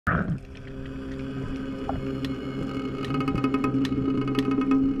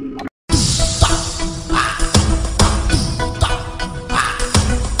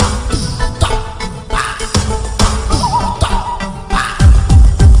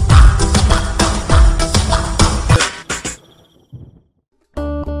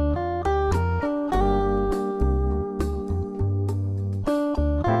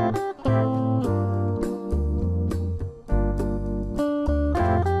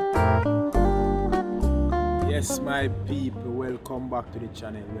Yes, my people, welcome back to the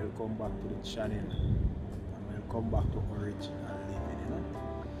channel, and welcome back to original living, you know.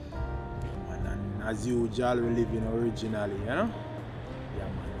 And as usual, we living originally, you know. Yeah,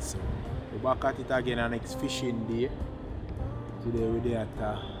 man. So we're back at it again, our next fishing day. Today we're at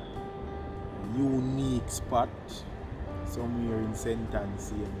a unique spot somewhere in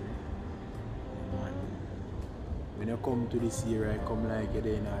Sentence, you know. Man, when you come to this area, you come like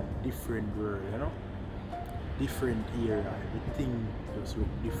you're in a different world, you know. Different area, everything just look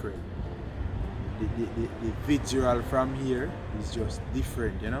different. The visual from here is just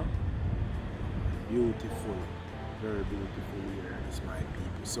different, you know. Beautiful, very beautiful here, is my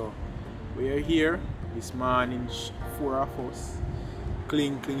people. So we are here this morning, 4 of us.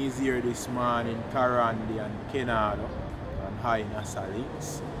 Kling is here this morning, Karandi and Kenado and High Nasa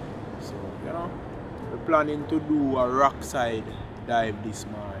links. So you know, we're planning to do a rockside dive this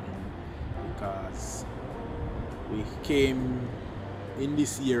morning because we came in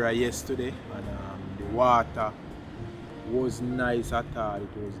this area yesterday and the water was nice at all.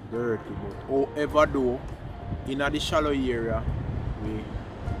 It was dirty, but however though, in the shallow area we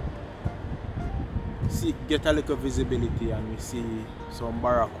get a little visibility and we see some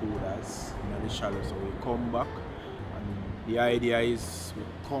barracudas in the shallow, so we come back and the idea is we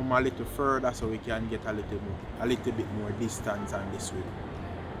come a little further so we can get a little bit more distance on this way.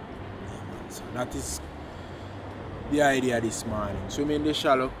 So that is the idea this morning. Swim in the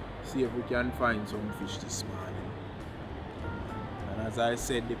shallow, see if we can find some fish this morning. And as I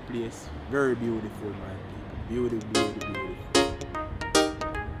said, the place very beautiful, my people. Beautiful.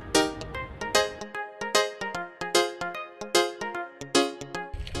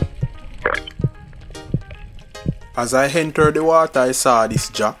 As I entered the water, I saw this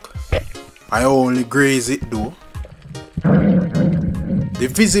jack. I only graze it though. The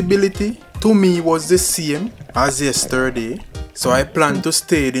visibility to me was the same as yesterday, so I plan to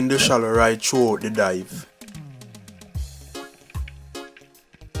stay in the shallow right throughout the dive.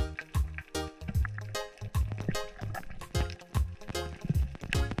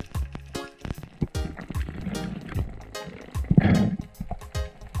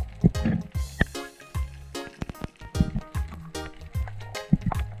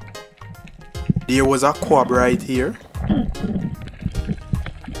 There was a quab right here.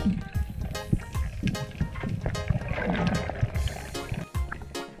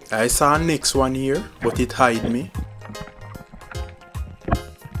 I saw next one here, but it hid me.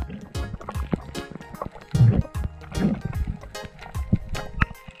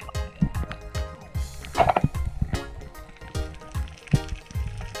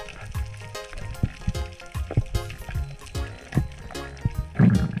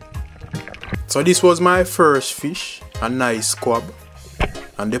 So this was my first fish, a nice quab,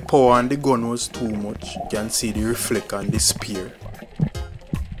 and the power on the gun was too much. You can see the reflect on the spear.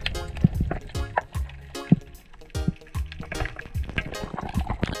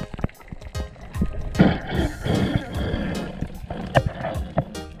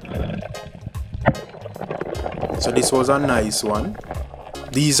 So this was a nice one.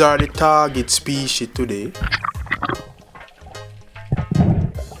 These are the target species today.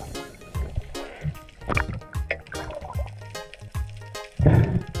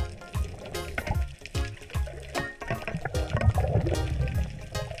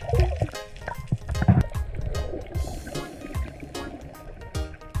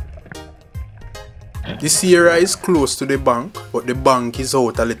 This area is close to the bank, but the bank is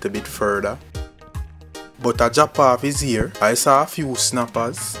out a little bit further. But a drop off is here. I saw a few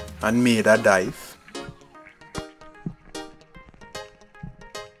snappers and made a dive.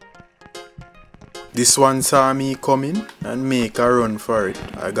 This one saw me coming and make a run for it.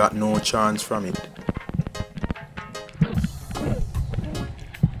 I got no chance from it.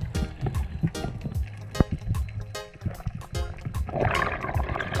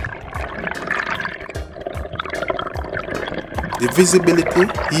 The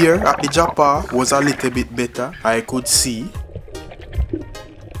visibility here at the Japa was a little bit better. I could see.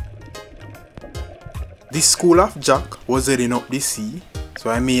 This school of jack was heading up the sea, so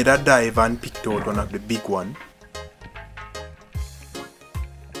I made a dive and picked out one of the big one.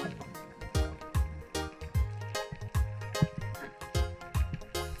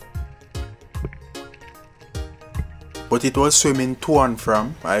 but it was swimming to and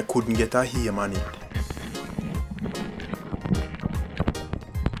from. I couldn't get a aim on it.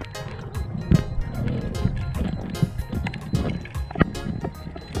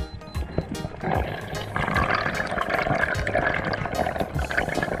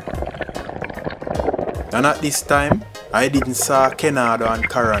 And at this time, I didn't saw Kenado and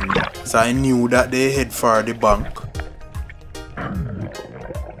Karanda, so I knew that they head for the bank.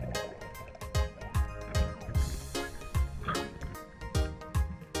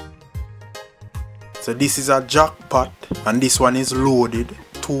 So this is a jackpot, and this one is loaded.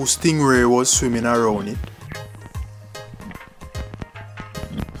 2 stingray was swimming around it.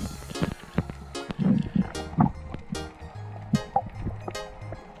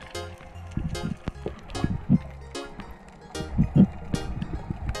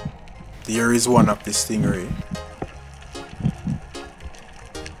 Here is one of the stingray.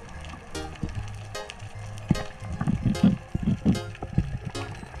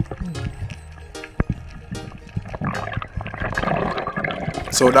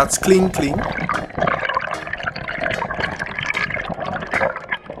 So that's clean.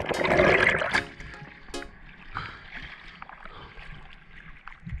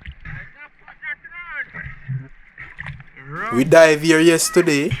 We dive here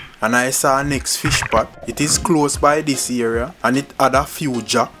yesterday and I saw a next fish pot. It is close by this area and it had a few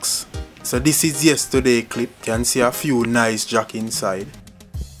jacks. So this is yesterday clip. You can see a few nice jack inside.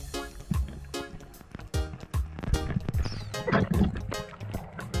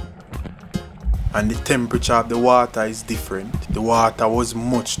 And the temperature of the water is different. The water was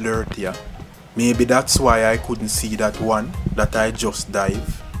much dirtier. Maybe that's why I couldn't see that one that I just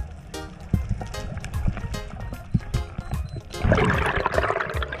dived.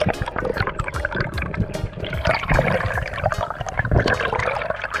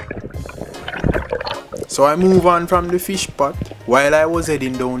 So I move on from the fish pot. While I was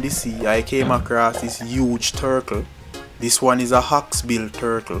heading down the sea, I came across this huge turtle. This one is a hawksbill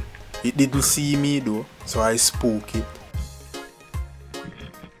turtle. It didn't see me though, so I spook it.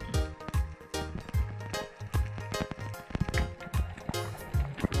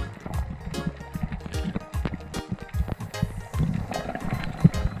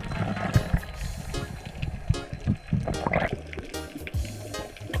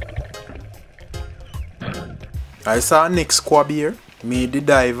 I saw a next squab here, made the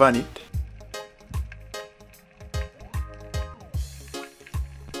dive on it.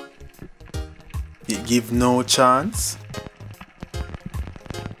 It give no chance.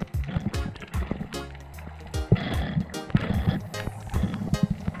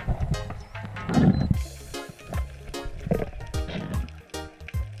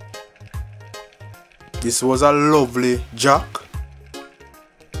 This was a lovely jack.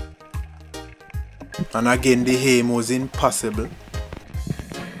 And again the aim was impossible.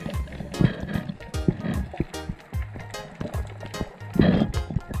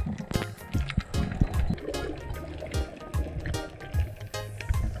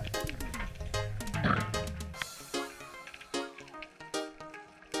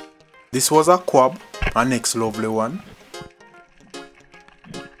 This was a quab, a next lovely one.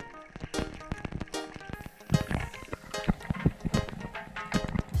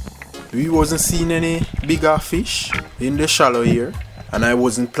 We wasn't seeing any bigger fish in the shallow here, and I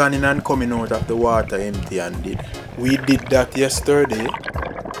wasn't planning on coming out of the water empty-handed. We did that yesterday.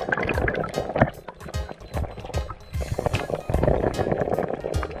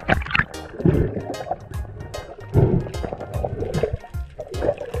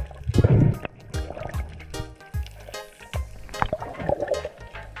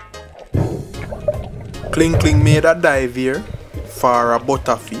 Cling made a dive here for a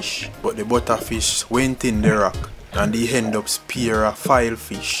butterfish, but the butterfish went in the rock and he ended up spear a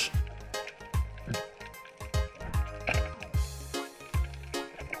filefish.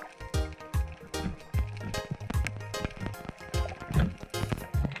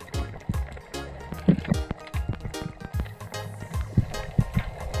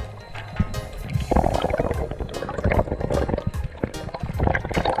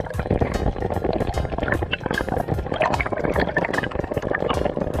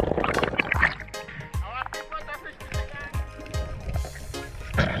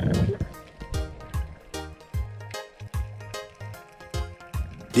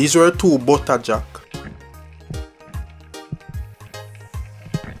 These were 2 butterjack.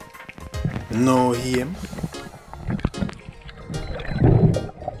 No aim.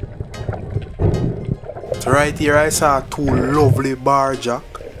 So right here I saw 2 lovely barjack.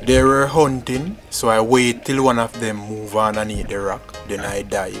 They were hunting, so I wait till one of them move on and eat the rock, then I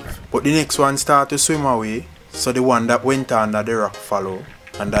dive. But the next one started to swim away, So the one that went under the rock follow,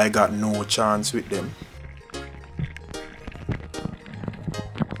 and I got no chance with them.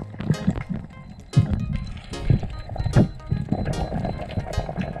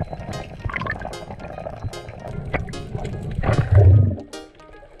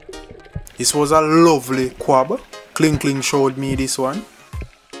 This was a lovely quab. Kling showed me this one.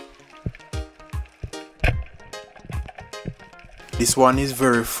 This one is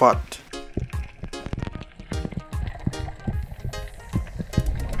very fat.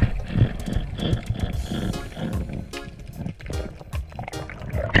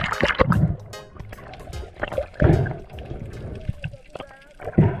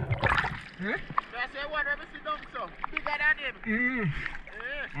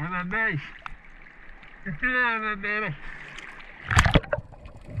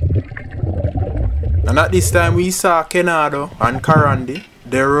 And at this time we saw Kenado and Karandi.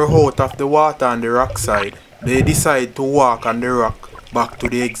 They were out of the water on the rock side. They decided to walk on the rock back to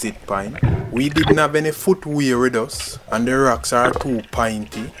the exit point. We didn't have any footwear with us and the rocks are too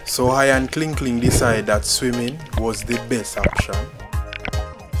pinty. So I and Kling decided that swimming was the best option.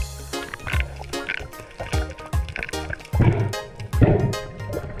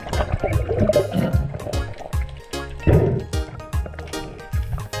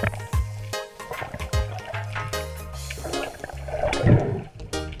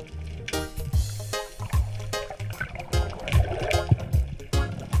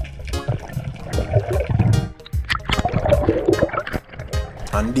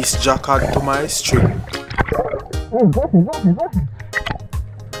 And this jack had to my string.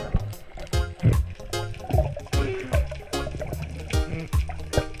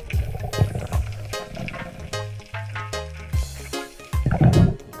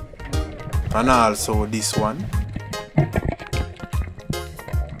 And also this one.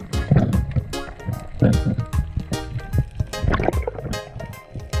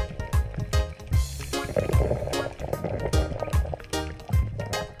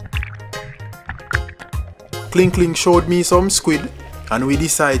 Kling showed me some squid and we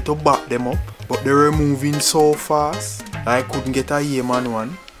decided to back them up, but they were moving so fast I couldn't get a aim on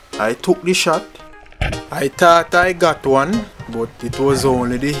one. I took the shot. I thought I got one, but it was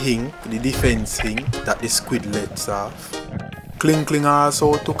only the hing, the defense hing, that the squid lets off. Kling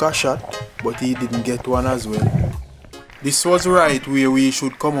also took a shot, but he didn't get one as well. This was right where we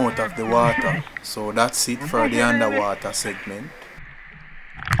should come out of the water, so that's it for the underwater segment.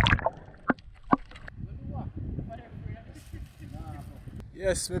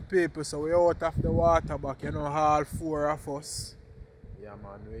 Yes, my people, so we're out of the water back, you know, all four of us. Yeah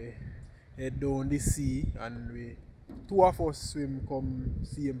man, we head down the sea and two of us swim come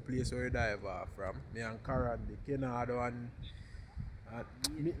same place where we dive off from. Me and Karandi, Kenado and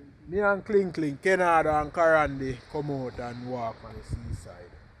me and Kling, Kenado and Karandi come out and walk on the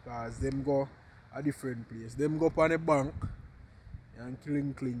seaside. Because them go a different place. Them go up on the bank and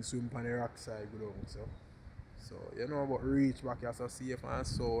Kling swim on the rock side go down. So you know, but reach back here so safe and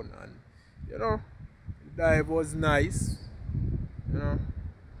sound, and you know, the dive was nice, you know,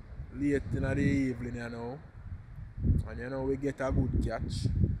 late in the evening, you know, and you know, we get a good catch.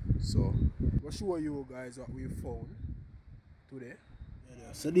 So we'll show you guys what we found today.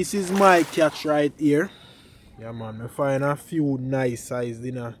 So this is my catch right here. Yeah man, we find a few nice sized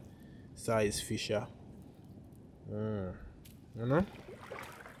size fish here. You know,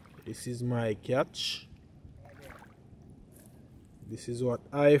 this is my catch. This is what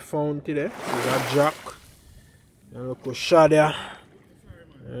I found today. This is a jack. And look how shot there.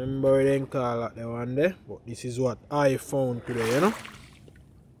 Remember we didn't call that the one there. But this is what I found today, you know.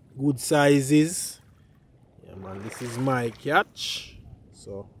 Good sizes. Yeah man, this is my catch.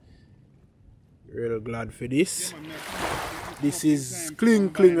 So real glad for this. This is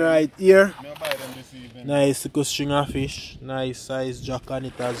Kling right here. Nice little string of fish. Nice size jack on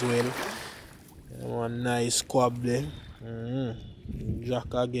it as well. One nice quab there.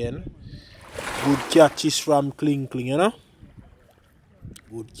 Jack again. Good catches from Kling, you know.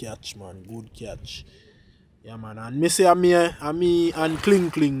 Good catch, man. Good catch. Yeah, man. And me say me and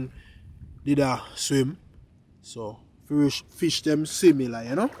Kling did a swim. So fish them similar,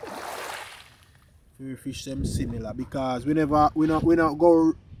 you know. We fish them similar because we not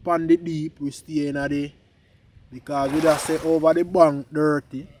go pan the deep. We stay in the because we just say over the bank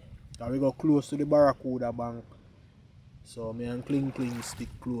dirty. And we go close to the Barracuda bank. So me and Kling stick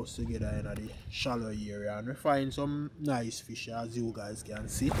close together in the shallow area and we find some nice fish as you guys can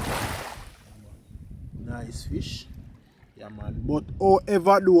see. Nice fish. Yeah man. But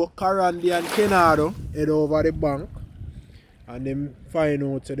however though, Karandi and Kenado head over the bank and them find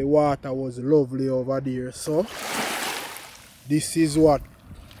out that the water was lovely over there. So this is what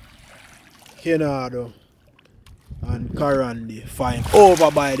Kenado and Karandi find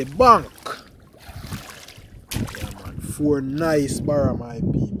over by the bank. Yeah, man. 4 nice barra, my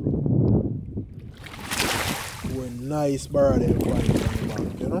people. 4 nice barra they find on the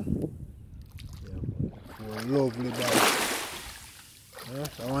bank, you know. Yeah, man. 4 lovely barra. Yeah,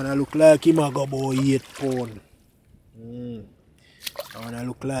 that one look like him a go about 8 pounds. That one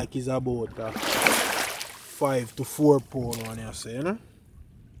look like he's about 5 to 4 pounds one, you say, you know.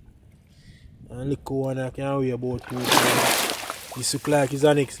 And look one I can weigh about 2 pounds. This look like it's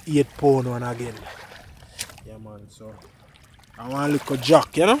the next 8 pound one again. Yeah, man, so I want to look a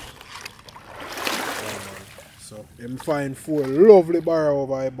jack, you know. Yeah, man. So them find 4 lovely barra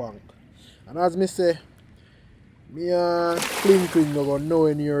over the bank. And as me say, me and Cling don't go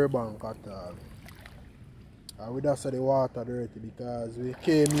nowhere near the bank at all. And we just say the water dirty because we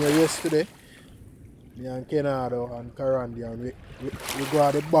came here yesterday. Me and Kenado and Karandi, and we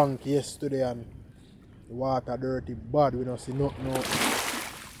go to the bank yesterday and the water dirty bad, we don't see nothing out.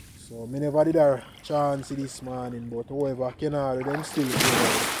 So I never did a chance this morning, but however Kenado them still go.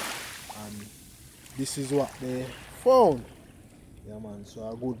 And this is what they found. Yeah, man, so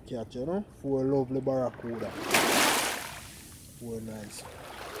a good catch, you know. 4 lovely Barracuda. 4 nice.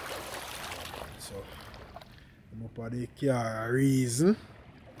 So I'm up at the car a reason.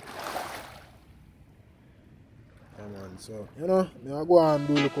 Man, so you know, I go and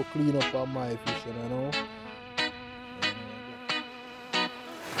do a little clean up on my fishing, you know.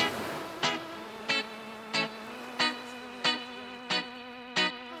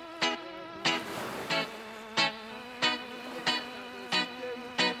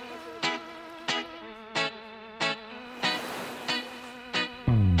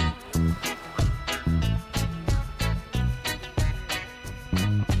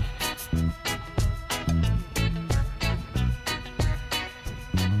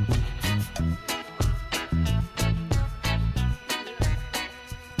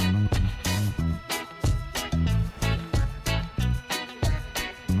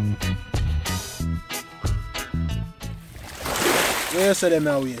 Where say them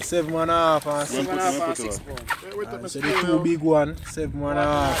now? 7.5 and 6. 7.5 and 6 pounds. So the 2 big one, 7.5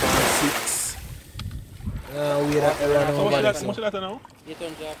 and 6. We that run over there. How much is that now?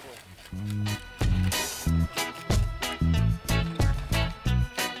 800 pounds.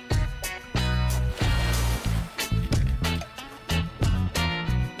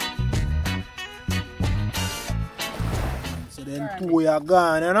 So then 2 are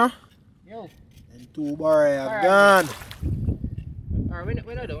gone, you know? Yo. And 2 barra are gone. How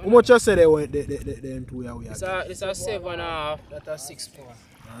much you say they went them 2 are we are? It's a 7.5, that's a 6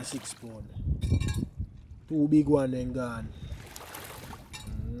 pounds. 6 pounds. 2 big one then gone.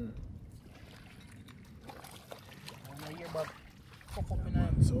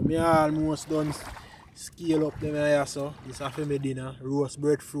 So me almost done scale up them here, so this is for my dinner. Roast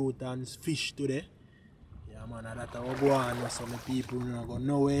breadfruit and fish today. Yeah, man, that's how I go on. So my people don't go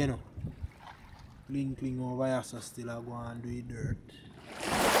nowhere, you know. Cling over here, so still I go and do the dirt.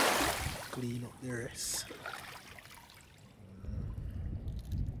 Clean up the rest.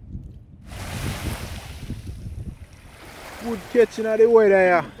 Good catching of the weather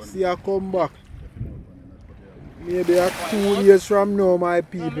here. See I come back. Maybe 2 years from now, my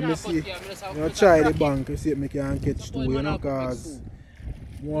people, me see, try the bank to see if I can catch 2, you know, because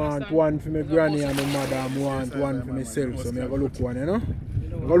I want one for my granny and my mother, and I want one for myself, so I'm going to look one, you know.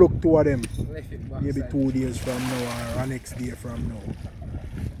 I'm going to look 2 of them, maybe 2 days from now or next day from now.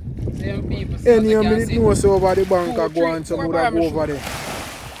 Any of me know so over the bank, I go and some would have go over there.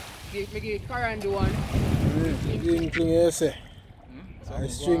 Make it current one. Cling, you say. I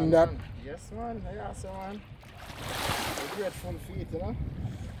string that. Yes, man. I so man. Great fun feet, you know.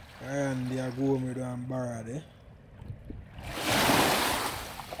 And they are going with one barra there.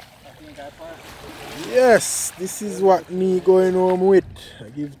 Yes, this is what me going home with. I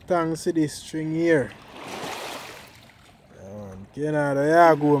give thanks to this string here. Kenado,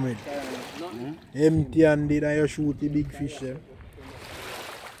 you go with empty handed and you shoot the big fish there.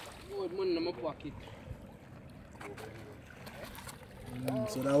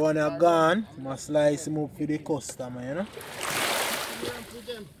 So that one are gone, must slice him up for the customer, you know.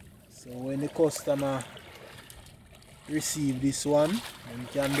 So when the customer receive this one, you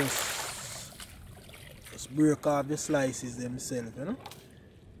can just break off the slices themselves, you know.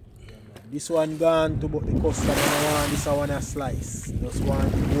 This one gone to but the customer don't want this one a slice. Just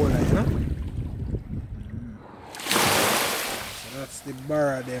want the whole, you know. So that's the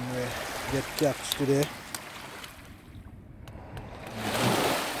barra them we get catch today.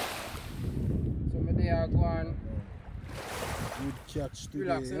 catch today.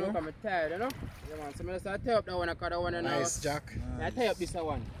 Relax, you know, because I'm tired, you know? Yeah, man. So I just tie up that one, because that one, Nice, Jack. I tie up this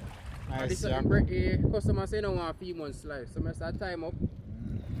one. And Nice, this Jack. customer say no want a few months life. So I start time up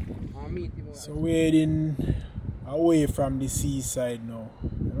and meet him. So we're heading away from the seaside now,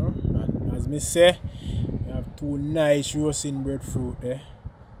 you know? And as me say, we have two nice roasting breadfruit there.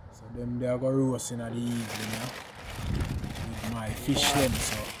 So them they are going to roast in the evening, with my fish them,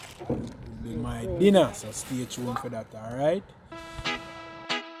 so will be my dinner. So stay tuned for that, alright?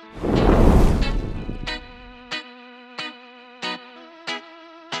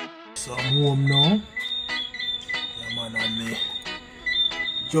 So I'm home now. Yeah man, and me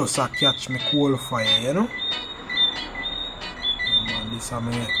just catch me coal fire, you know? Yeah man, this is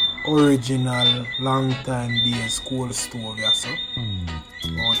my original long time days coal stove, yeah, so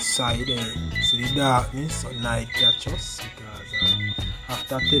outside there, see the darkness, so night catch us, because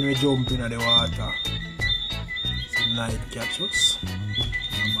after 10 we jump into the water, so night catch us.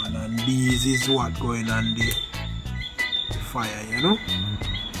 Yeah man, and this is what going on the fire, you know?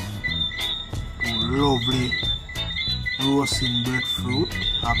 Lovely roasting breadfruit.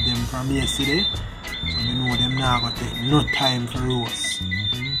 Have them from yesterday, so we know them now gonna take no time for roast.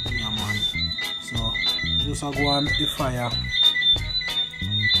 Yeah man. So just go and make the fire,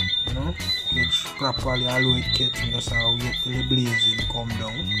 you know, catch properly. Allow it catch. We just wait till the blazing come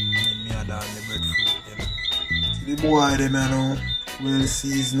down, and then me add on the breadfruit them. See the boy them, you know, well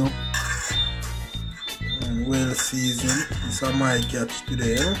seasoned up and well seasoned. This is my catch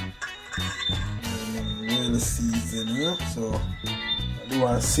today, you know? Well seasoned, you know? So I do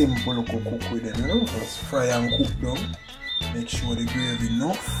a simple cook with them, you know? Just fry and cook down. Make sure the gravy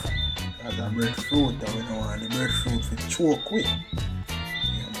enough. As a breadfruit, and we don't want the breadfruit to choke with.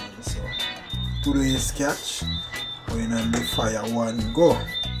 Yeah man, so today's catch going on the fire one go.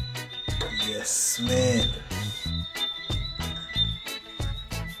 Yes man.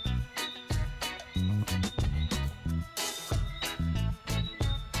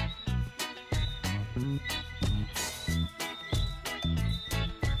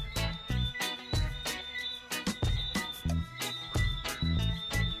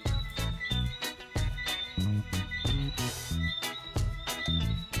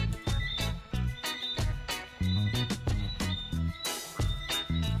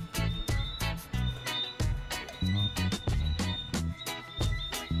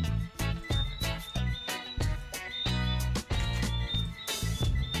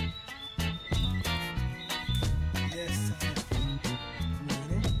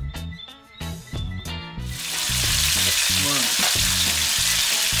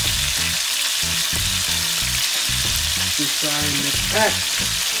 Fish are in the pack.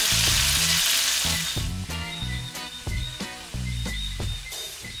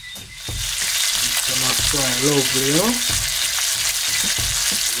 Some are so lovely, you know?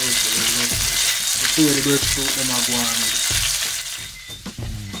 Lovely. Let's see where the breadfruit them are going.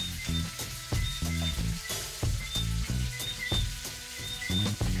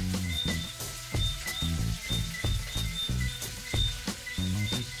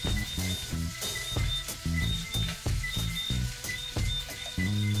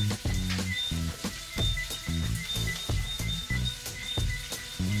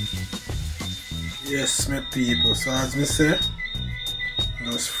 Yes, my people, so as me say,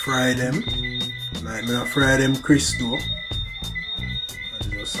 just fry them. Like me fry them crisp though.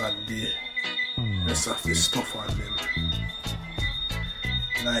 And just add the rest of the stuff on them.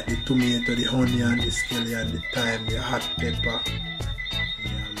 Like the tomato, the honey and the scallion, the thyme, the hot pepper.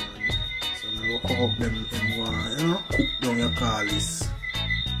 Yeah man. So now we cook up them in one, you know, cook down your calice.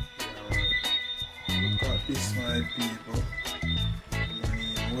 Yeah man. Look at this my people.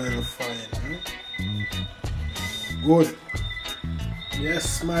 Well fine, huh? Good.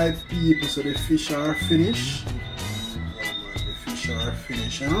 Yes, my people, so the fish are finished. Yeah, man, the fish are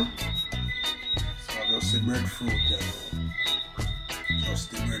finished, huh? So just the breadfruit, you know.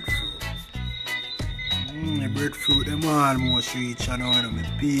 Just the breadfruit. The breadfruit, them almost reach, you know, my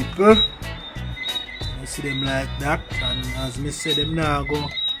people. You see them like that, and as me say, them now go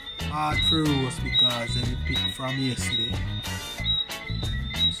hard for roast because they picked from yesterday.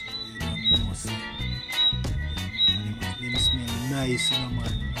 Nice, you know,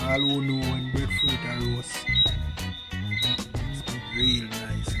 man. All who know when breadfruit are roast. It's real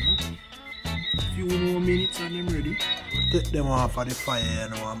nice, you know. A few more minutes and them ready. We'll take them off of the fire, you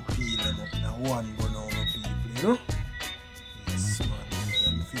know, and peel them up. Now one go now, my people, you know. Yes, man.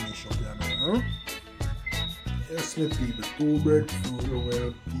 Then finish up, you know, huh? Yes, my people. Two breadfruit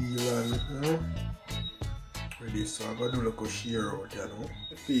well peeled and, you know, ready this, so I'm gonna do like a share out, you know.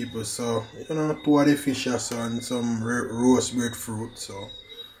 People, so you know, 2 of the fish and some roast breadfruit, so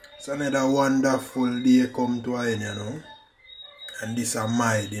it's another wonderful day come to an end, you know. And this is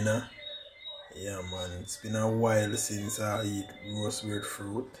my dinner. Yeah man, it's been a while since I eat roast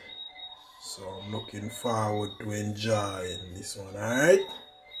breadfruit. So I'm looking forward to enjoying this one, alright?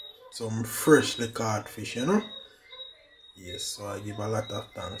 Some freshly caught fish, you know? Yes, so I give a lot of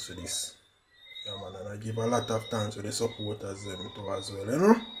thanks to this. Yeah man, and I give a lot of thanks to the supporters them too as well, you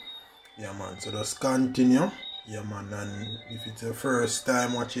know? Yeah man, so just continue. Yeah man, and if it's your first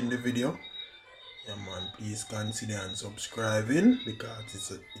time watching the video, yeah man, please consider and subscribing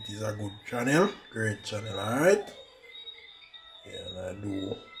because it is a good channel, great channel, alright? Yeah, and I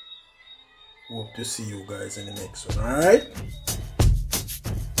do hope to see you guys in the next one, alright?